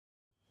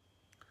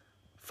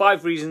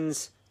5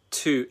 reasons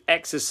to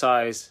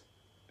exercise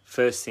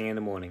first thing in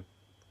the morning.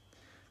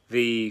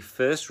 The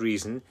first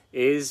reason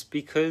is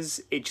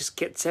because it just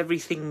gets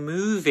everything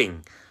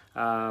moving.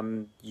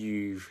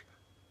 You've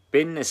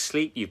been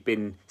asleep, you've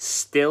been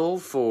still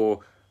for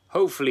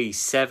hopefully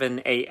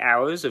 7-8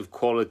 hours of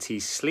quality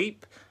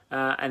sleep,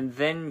 and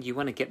then you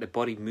want to get the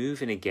body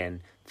moving again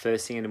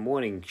first thing in the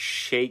morning,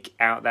 shake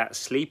out that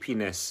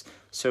sleepiness.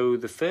 So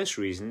the first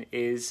reason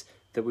is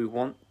that we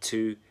want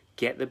to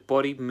get the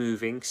body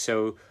moving,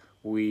 so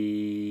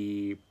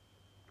we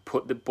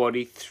put the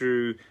body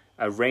through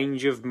a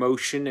range of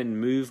motion and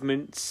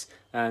movements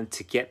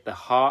to get the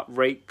heart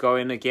rate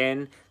going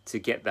again, to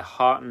get the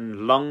heart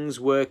and lungs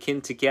working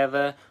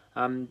together,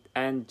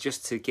 and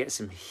just to get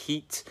some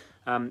heat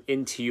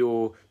into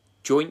your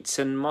joints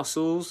and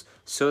muscles,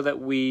 so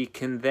that we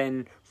can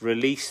then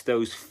release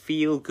those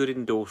feel-good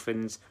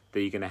endorphins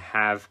that you're going to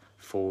have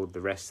for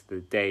the rest of the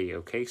day.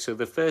 Okay, so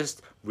the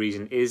first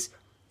reason is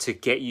to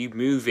get you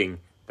moving.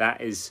 That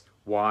is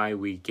why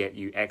we get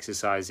you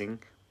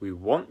exercising. We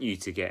want you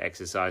to get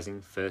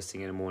exercising first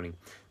thing in the morning.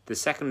 The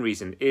second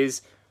reason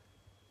is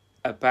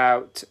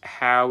about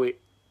how it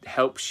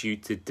helps you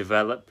to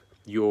develop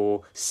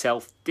your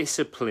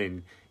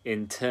self-discipline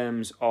in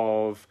terms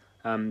of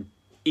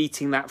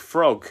eating that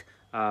frog,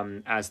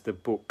 as the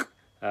book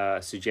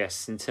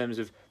suggests, in terms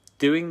of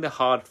doing the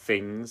hard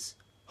things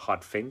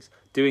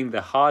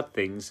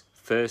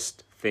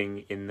first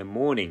thing in the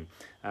morning,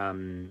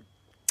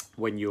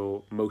 when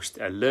you're most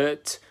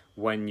alert,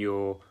 when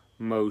you're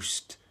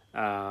most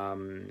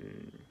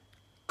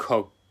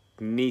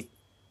cognitive,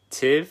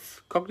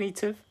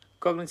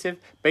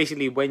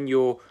 basically when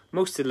you're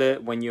most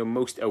alert, when you're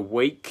most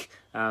awake,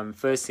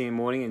 first thing in the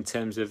morning, in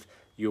terms of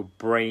your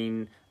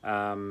brain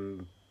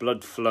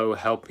blood flow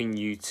helping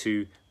you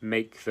to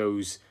make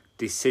those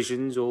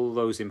decisions, all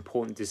those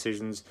important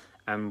decisions.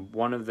 And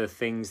one of the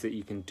things that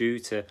you can do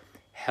to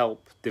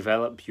help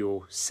develop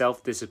your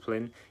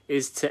self-discipline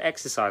is to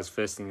exercise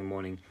first thing in the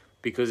morning,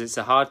 because it's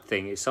a hard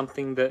thing. It's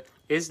something that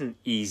isn't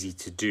easy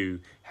to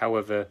do.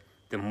 However,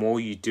 the more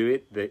you do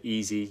it, the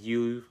easier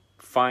you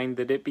find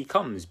that it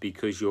becomes,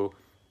 because you're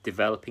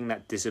developing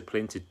that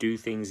discipline to do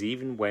things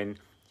even when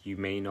you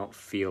may not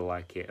feel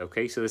like it.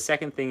 Okay, so the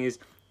second thing is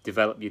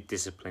develop your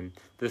discipline.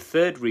 The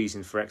third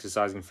reason for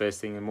exercising first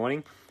thing in the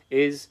morning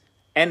is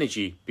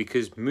energy,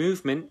 because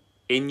movement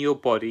in your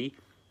body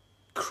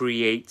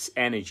creates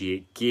energy.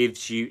 It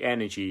gives you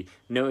energy.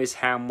 Notice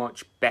how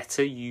much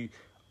better you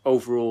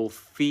overall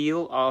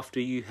feel after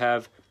you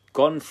have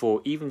gone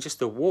for even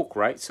just a walk,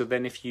 right? So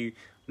then if you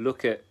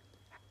look at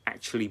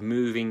actually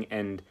moving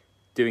and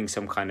doing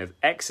some kind of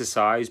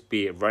exercise,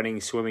 be it running,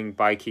 swimming,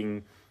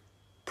 biking,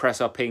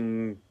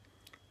 press-upping,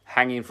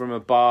 hanging from a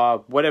bar,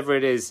 whatever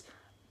it is,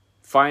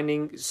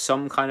 finding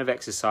some kind of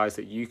exercise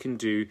that you can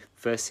do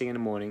first thing in the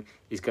morning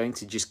is going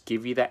to just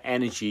give you that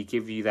energy,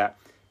 give you that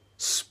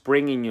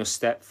spring in your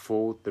step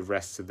for the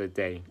rest of the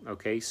day.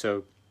 Okay,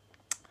 so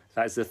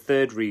that's the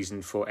third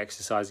reason for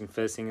exercising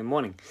first thing in the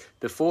morning.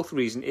 The fourth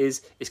reason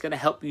is it's going to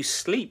help you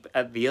sleep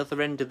at the other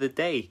end of the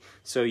day.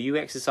 So you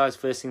exercise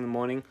first thing in the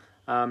morning,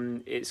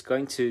 it's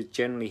going to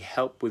generally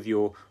help with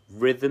your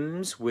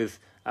rhythms, with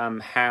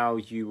how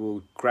you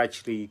will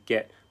gradually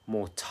get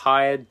more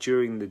tired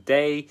during the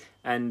day,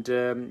 and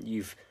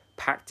you've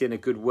packed in a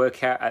good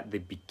workout at the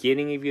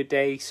beginning of your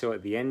day, so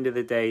at the end of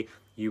the day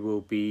you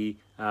will be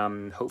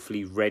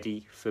hopefully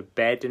ready for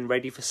bed and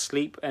ready for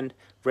sleep and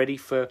ready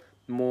for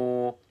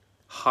more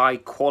high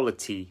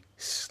quality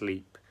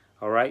sleep.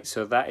 All right,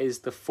 so that is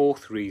the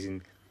fourth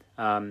reason,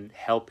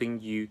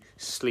 helping you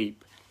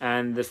sleep.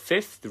 And the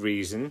fifth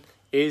reason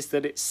is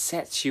that it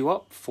sets you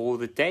up for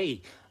the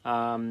day,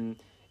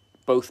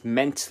 both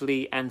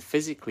mentally and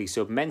physically.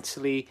 So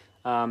mentally,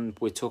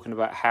 we're talking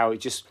about how it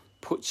just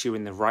puts you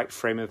in the right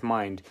frame of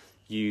mind.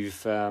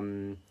 You've,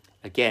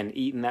 again,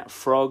 eaten that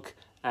frog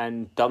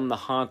and done the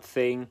hard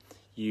thing.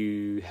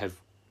 You have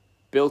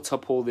built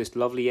up all this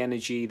lovely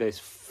energy, there's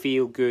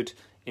feel-good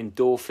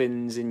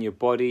endorphins in your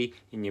body,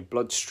 in your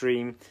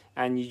bloodstream,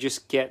 and you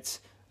just get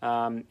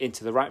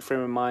into the right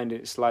frame of mind.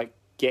 It's like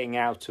getting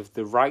out of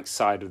the right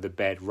side of the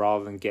bed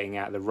rather than getting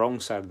out of the wrong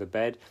side of the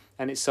bed,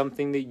 and it's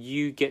something that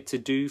you get to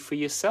do for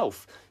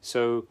yourself.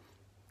 So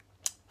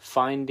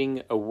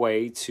finding a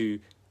way to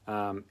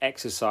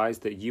exercise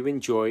that you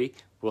enjoy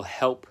will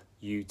help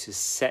you to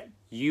set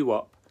you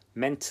up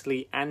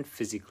mentally and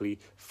physically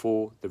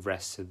for the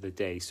rest of the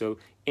day. So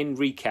in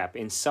recap,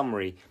 in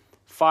summary,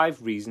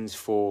 5 reasons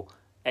for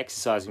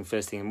exercising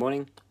first thing in the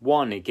morning.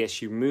 1, it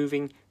gets you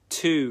moving.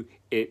 2,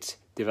 it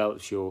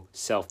develops your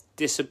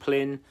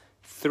self-discipline.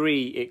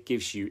 3, it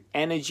gives you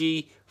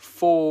energy.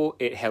 4,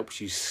 it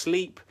helps you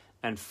sleep.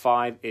 And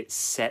 5, it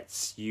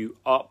sets you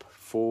up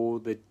for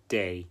the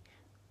day.